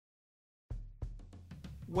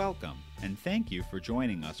Welcome, and thank you for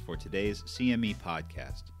joining us for today's CME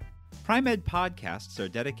podcast. Pri-Med podcasts are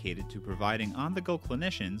dedicated to providing on-the-go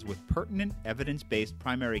clinicians with pertinent, evidence-based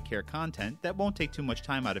primary care content that won't take too much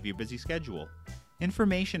time out of your busy schedule.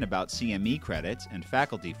 Information about CME credits and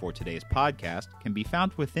faculty for today's podcast can be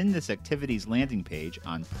found within this activity's landing page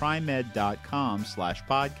on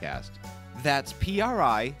primed.com/podcast. That's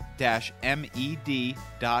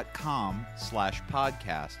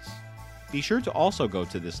pri-med.com/podcasts. Be sure to also go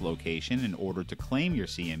to this location in order to claim your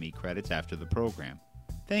CME credits after the program.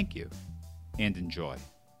 Thank you, and enjoy.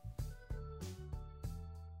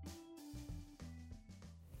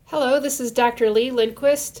 Hello, this is Dr. Lee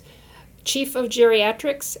Lindquist, Chief of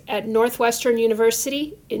Geriatrics at Northwestern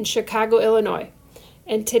University in Chicago, Illinois.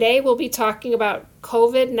 And today we'll be talking about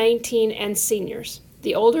COVID-19 and seniors,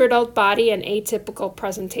 the older adult body and atypical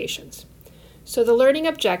presentations. So the learning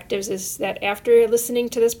objectives is that after listening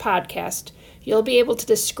to this podcast, you'll be able to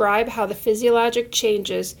describe how the physiologic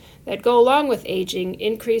changes that go along with aging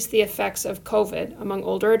increase the effects of COVID among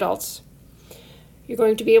older adults. You're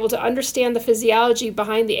going to be able to understand the physiology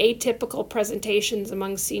behind the atypical presentations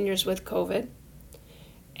among seniors with COVID.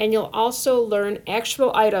 And you'll also learn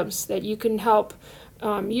actionable items that you can help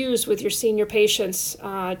use with your senior patients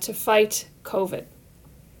to fight COVID.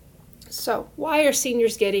 So, why are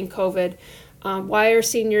seniors getting COVID? Why are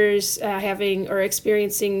seniors having or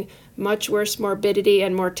experiencing much worse morbidity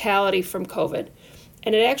and mortality from COVID?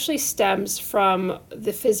 And it actually stems from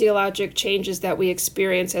the physiologic changes that we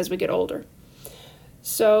experience as we get older.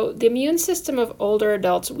 So the immune system of older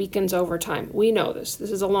adults weakens over time. We know this.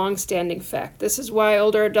 This is a long-standing fact. This is why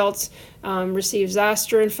older adults receive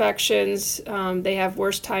zoster infections. They have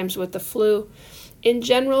worse times with the flu. In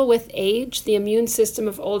general, with age, the immune system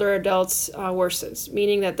of older adults worsens,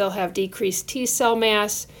 meaning that they'll have decreased T cell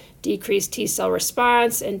mass, decreased T cell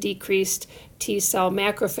response, and decreased T cell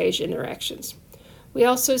macrophage interactions. We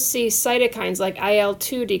also see cytokines like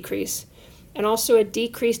IL-2 decrease, and also a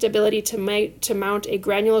decreased ability to mount a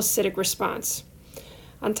granulocytic response.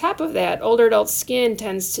 On top of that, older adult skin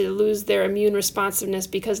tends to lose their immune responsiveness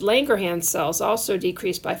because Langerhans cells also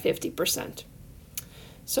decrease by 50%.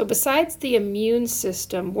 So besides the immune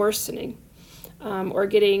system worsening or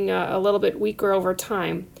getting a little bit weaker over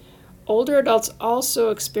time, older adults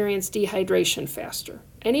also experience dehydration faster,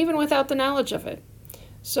 and even without the knowledge of it.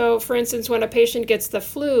 So for instance, when a patient gets the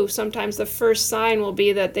flu, sometimes the first sign will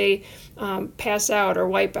be that they pass out or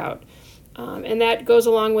wipe out. And that goes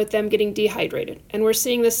along with them getting dehydrated. And we're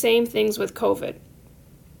seeing the same things with COVID.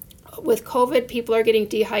 With COVID, people are getting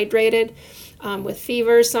dehydrated with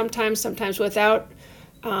fevers, sometimes without.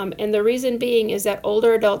 And the reason being is that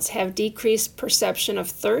older adults have decreased perception of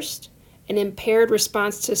thirst, an impaired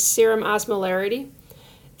response to serum osmolarity.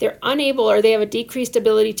 They're unable or they have a decreased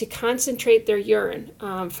ability to concentrate their urine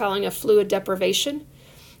following a fluid deprivation.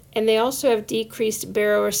 And they also have decreased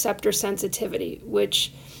baroreceptor sensitivity,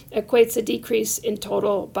 which equates a decrease in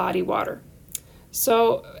total body water.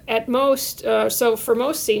 So for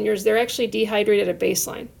most seniors, they're actually dehydrated at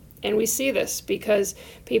baseline. And we see this because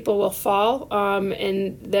people will fall,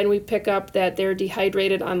 and then we pick up that they're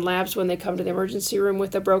dehydrated on labs when they come to the emergency room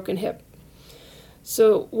with a broken hip.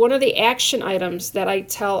 So one of the action items that I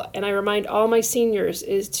tell and I remind all my seniors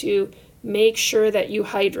is to make sure that you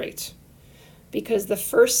hydrate. Because the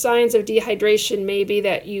first signs of dehydration may be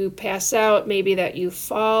that you pass out, maybe that you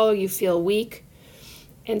fall, you feel weak.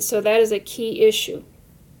 And so that is a key issue.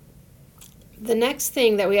 The next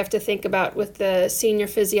thing that we have to think about with the senior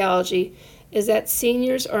physiology is that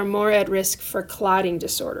seniors are more at risk for clotting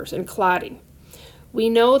disorders and clotting. We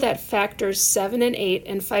know that factors 7 and 8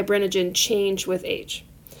 and fibrinogen change with age.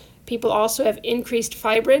 People also have increased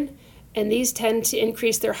fibrin, and these tend to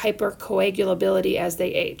increase their hypercoagulability as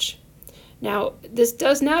they age. Now, this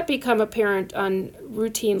does not become apparent on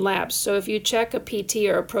routine labs, so if you check a PT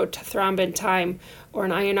or a prothrombin time or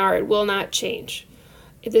an INR, it will not change.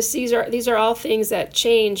 These are all things that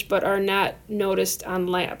change but are not noticed on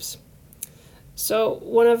labs. So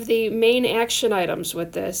one of the main action items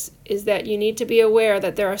with this is that you need to be aware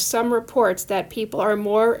that there are some reports that people are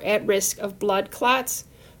more at risk of blood clots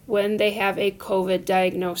when they have a COVID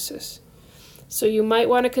diagnosis. So you might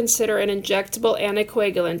want to consider an injectable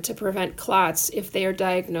anticoagulant to prevent clots if they are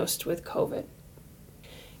diagnosed with COVID.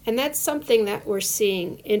 And that's something that we're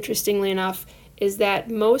seeing, interestingly enough, is that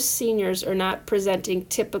most seniors are not presenting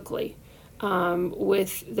typically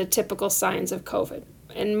with the typical signs of COVID.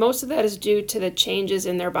 And most of that is due to the changes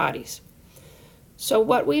in their bodies. So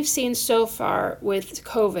what we've seen so far with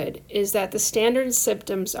COVID is that the standard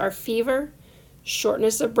symptoms are fever,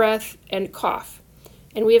 shortness of breath, and cough.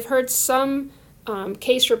 And we have heard some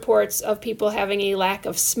case reports of people having a lack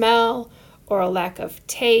of smell or a lack of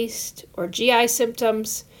taste or GI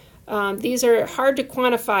symptoms. These are hard to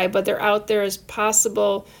quantify, but they're out there as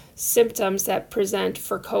possible symptoms that present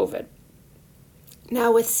for COVID.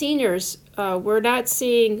 Now with seniors, we're not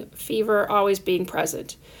seeing fever always being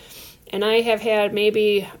present. And I have had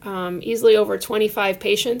maybe easily over 25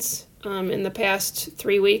 patients in the past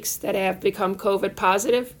 3 weeks that have become COVID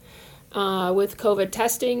positive with COVID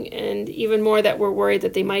testing, and even more that we're worried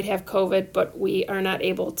that they might have COVID, but we are not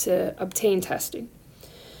able to obtain testing.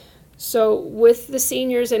 So with the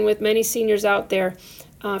seniors and with many seniors out there,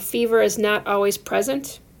 fever is not always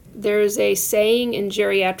present. There's a saying in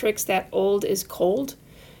geriatrics that old is cold,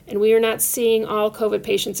 and we are not seeing all COVID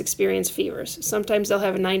patients experience fevers. Sometimes they'll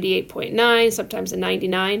have a 98.9, sometimes a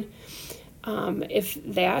 99, if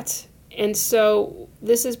that. And so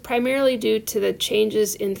this is primarily due to the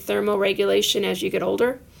changes in thermoregulation as you get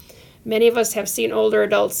older. Many of us have seen older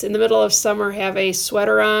adults in the middle of summer have a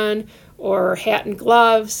sweater on or hat and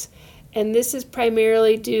gloves. And this is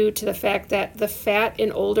primarily due to the fact that the fat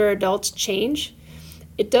in older adults change.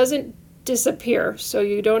 It doesn't disappear, so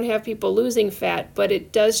you don't have people losing fat, but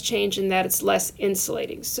it does change in that it's less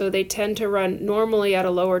insulating. So they tend to run normally at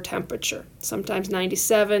a lower temperature, sometimes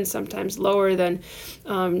 97, sometimes lower than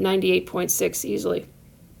 98.6 easily.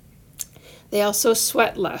 They also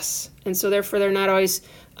sweat less, and so therefore they're not always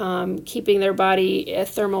keeping their body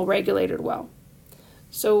thermal regulated well.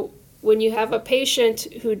 So when you have a patient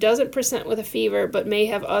who doesn't present with a fever but may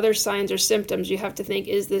have other signs or symptoms, you have to think,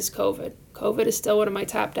 is this COVID? COVID is still one of my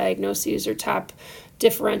top diagnoses or top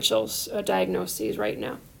differentials diagnoses right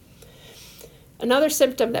now. Another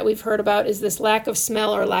symptom that we've heard about is this lack of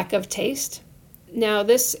smell or lack of taste. Now,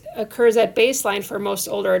 this occurs at baseline for most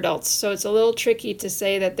older adults, so it's a little tricky to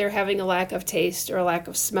say that they're having a lack of taste or a lack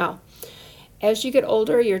of smell. As you get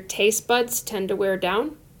older, your taste buds tend to wear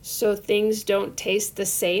down, so things don't taste the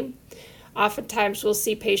same. Oftentimes we'll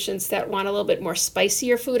see patients that want a little bit more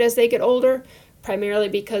spicier food as they get older, primarily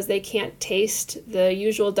because they can't taste the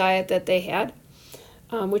usual diet that they had,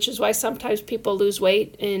 which is why sometimes people lose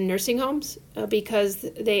weight in nursing homes because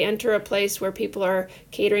they enter a place where people are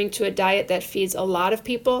catering to a diet that feeds a lot of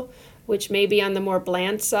people, which may be on the more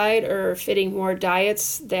bland side or fitting more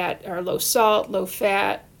diets that are low salt, low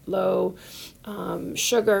fat, low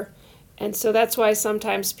sugar. And so that's why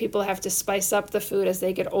sometimes people have to spice up the food as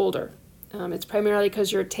they get older. It's primarily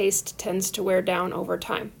because your taste tends to wear down over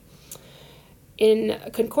time. In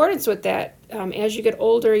concordance with that, as you get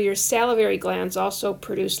older, your salivary glands also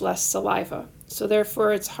produce less saliva. So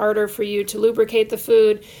therefore, it's harder for you to lubricate the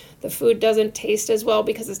food. The food doesn't taste as well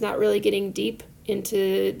because it's not really getting deep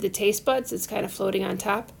into the taste buds. It's kind of floating on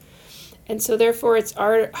top. And so therefore, it's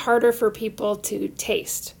harder for people to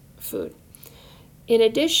taste food. In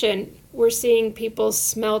addition, we're seeing people's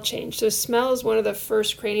smell change. So smell is one of the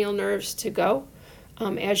first cranial nerves to go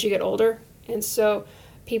as you get older. And so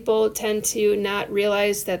people tend to not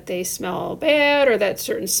realize that they smell bad or that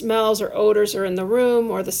certain smells or odors are in the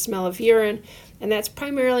room or the smell of urine. And that's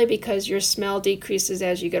primarily because your smell decreases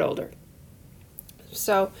as you get older.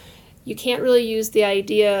 So you can't really use the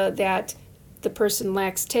idea that the person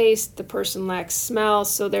lacks taste, the person lacks smell,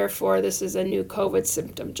 so therefore this is a new COVID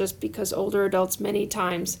symptom, just because older adults many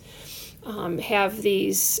times have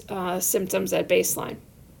these symptoms at baseline.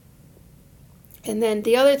 And then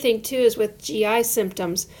the other thing too is with GI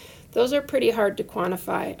symptoms, those are pretty hard to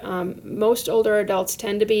quantify. Most older adults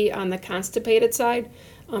tend to be on the constipated side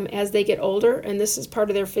as they get older, and this is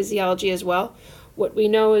part of their physiology as well. What we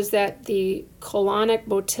know is that the colonic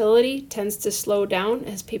motility tends to slow down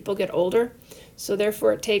as people get older, so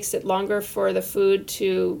therefore it takes it longer for the food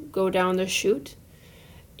to go down the chute.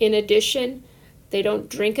 In addition, they don't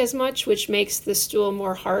drink as much, which makes the stool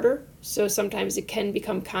more harder. So sometimes it can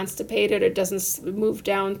become constipated. It doesn't move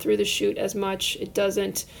down through the chute as much. It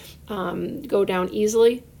doesn't go down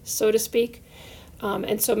easily, so to speak.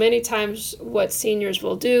 And so many times what seniors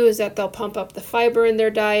will do is that they'll pump up the fiber in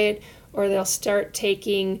their diet, or they'll start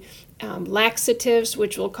taking laxatives,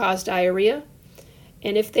 which will cause diarrhea.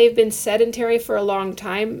 And if they've been sedentary for a long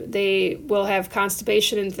time, they will have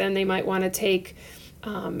constipation, and then they might want to take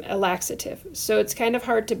a laxative. So it's kind of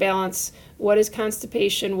hard to balance what is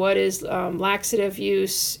constipation, what is laxative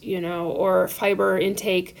use, or fiber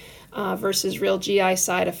intake versus real GI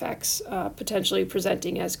side effects potentially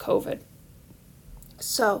presenting as COVID.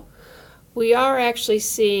 So we are actually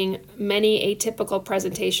seeing many atypical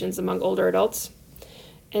presentations among older adults.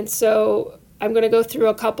 And so I'm going to go through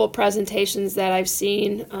a couple presentations that I've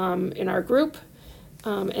seen in our group.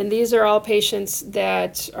 And these are all patients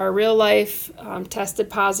that are real life, tested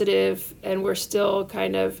positive, and we're still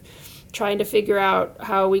kind of trying to figure out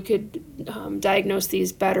how we could diagnose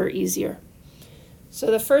these better, easier.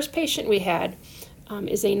 So the first patient we had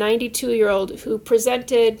is a 92-year-old who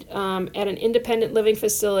presented at an independent living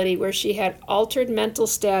facility where she had altered mental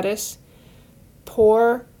status,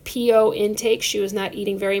 poor PO intake. She was not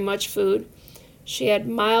eating very much food. She had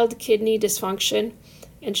mild kidney dysfunction,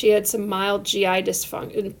 and she had some mild GI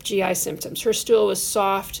symptoms. Her stool was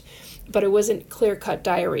soft, but it wasn't clear-cut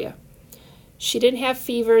diarrhea. She didn't have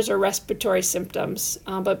fevers or respiratory symptoms,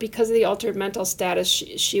 but because of the altered mental status,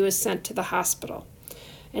 she was sent to the hospital.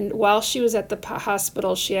 And while she was at the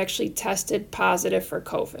hospital, she actually tested positive for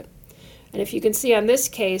COVID. And if you can see on this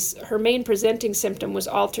case, her main presenting symptom was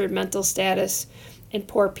altered mental status and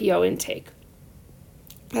poor PO intake.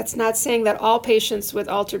 That's not saying that all patients with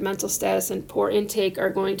altered mental status and poor intake are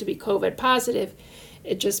going to be COVID positive.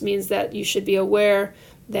 It just means that you should be aware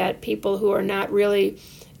that people who are not really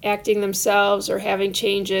acting themselves or having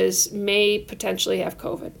changes may potentially have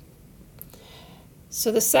COVID. So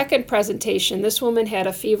the second presentation, this woman had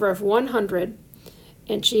a fever of 100,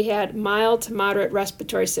 and she had mild to moderate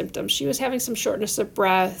respiratory symptoms. She was having some shortness of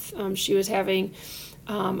breath. She was having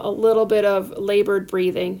a little bit of labored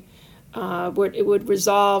breathing. It would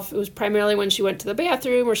resolve. It was primarily when she went to the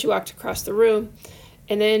bathroom or she walked across the room.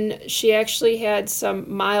 And then she actually had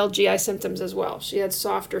some mild GI symptoms as well. She had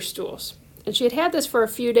softer stools. And she had had this for a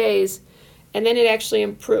few days, and then it actually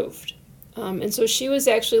improved. And so she was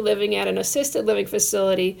actually living at an assisted living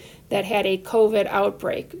facility that had a COVID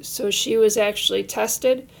outbreak. So she was actually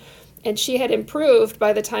tested, and she had improved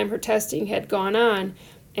by the time her testing had gone on,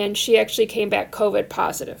 and she actually came back COVID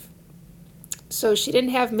positive. So she didn't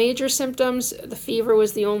have major symptoms. The fever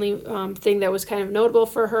was the only thing that was kind of notable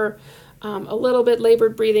for her. A little bit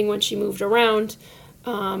labored breathing when she moved around,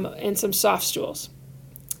 and some soft stools.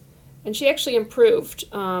 And she actually improved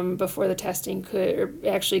before the testing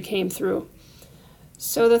actually came through.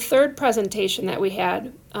 So the third presentation that we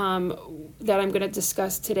had that I'm going to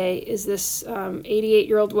discuss today is this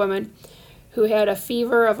 88-year-old woman who had a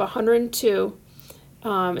fever of 102.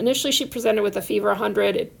 Initially, she presented with a fever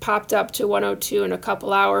 100. It popped up to 102 in a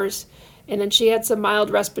couple hours. And then she had some mild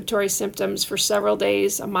respiratory symptoms for several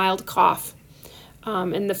days, a mild cough.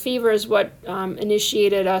 And the fever is what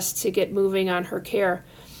initiated us to get moving on her care.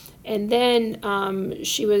 And then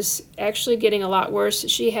she was actually getting a lot worse.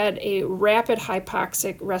 She had a rapid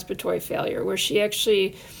hypoxic respiratory failure where she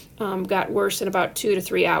actually got worse in about 2 to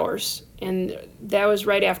 3 hours. And that was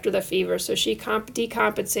right after the fever. So she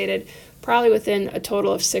decompensated probably within a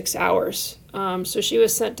total of 6 hours. So she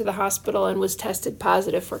was sent to the hospital and was tested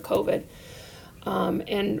positive for COVID.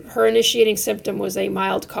 And her initiating symptom was a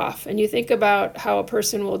mild cough. And you think about how a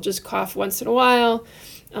person will just cough once in a while.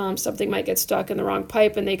 Something might get stuck in the wrong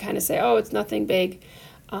pipe and they kind of say, oh, it's nothing big.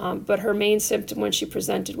 But her main symptom when she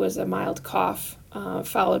presented was a mild cough,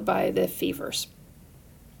 followed by the fevers.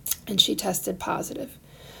 And she tested positive.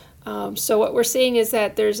 So what we're seeing is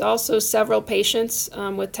that there's also several patients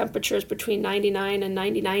with temperatures between 99 and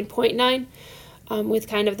 99.9 with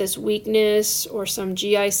kind of this weakness or some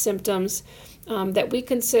GI symptoms that we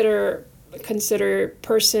consider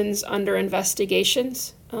persons under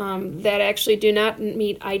investigations that actually do not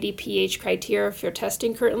meet IDPH criteria for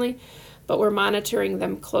testing currently, but we're monitoring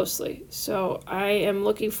them closely. So I am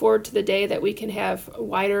looking forward to the day that we can have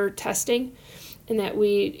wider testing and that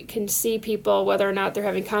we can see people whether or not they're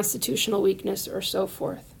having constitutional weakness or so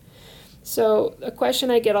forth. So a question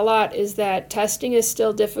I get a lot is that testing is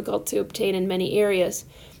still difficult to obtain in many areas,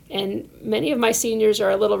 and many of my seniors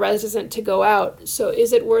are a little reticent to go out. So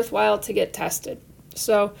is it worthwhile to get tested?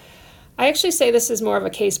 So I actually say this is more of a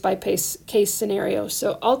case-by-case scenario.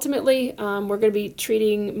 So ultimately, we're going to be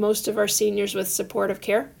treating most of our seniors with supportive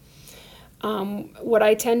care. What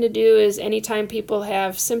I tend to do is anytime people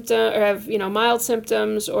have mild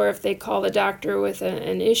symptoms, or if they call the doctor with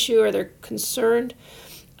an issue or they're concerned,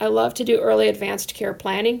 I love to do early advanced care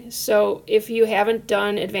planning. So if you haven't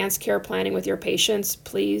done advanced care planning with your patients,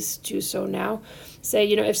 please do so now. Say,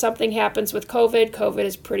 if something happens with COVID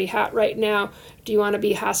is pretty hot right now. Do you want to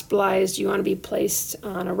be hospitalized? Do you want to be placed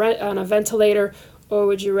on a ventilator? Or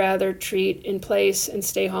would you rather treat in place and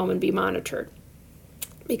stay home and be monitored?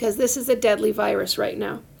 Because this is a deadly virus right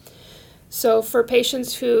now. So for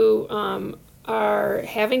patients who are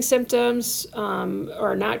having symptoms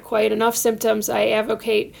or not quite enough symptoms, I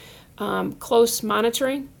advocate close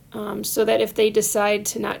monitoring so that if they decide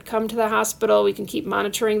to not come to the hospital, we can keep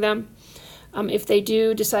monitoring them. If they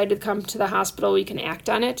do decide to come to the hospital, we can act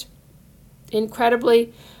on it.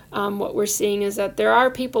 Incredibly, what we're seeing is that there are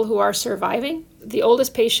people who are surviving. The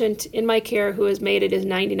oldest patient in my care who has made it is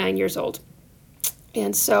 99 years old.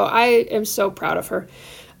 And so I am so proud of her.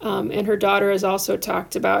 And her daughter has also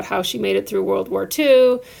talked about how she made it through World War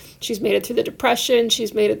II. She's made it through the Depression.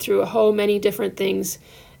 She's made it through a whole many different things.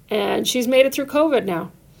 And she's made it through COVID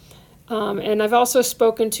now. And I've also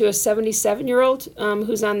spoken to a 77-year-old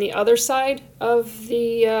who's on the other side of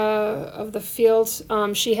the field.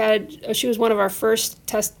 She was one of our first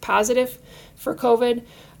test positive for COVID,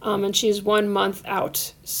 and she's 1 month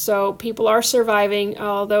out. So people are surviving,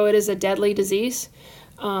 although it is a deadly disease.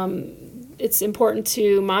 It's important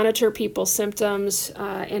to monitor people's symptoms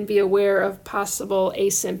and be aware of possible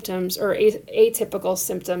asymptoms or atypical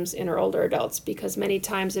symptoms in our older adults, because many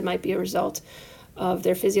times it might be a result of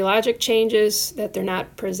their physiologic changes that they're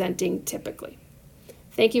not presenting typically.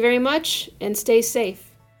 Thank you very much, and stay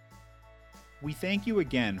safe. We thank you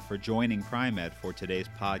again for joining Pri-Med for today's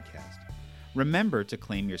podcast. Remember to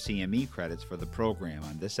claim your CME credits for the program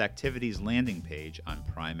on this activity's landing page on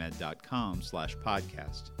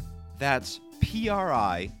primed.com/podcast. That's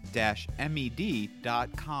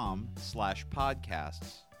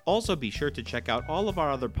pri-med.com/podcasts. Also, be sure to check out all of our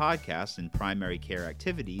other podcasts and primary care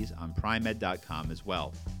activities on primed.com as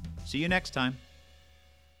well. See you next time.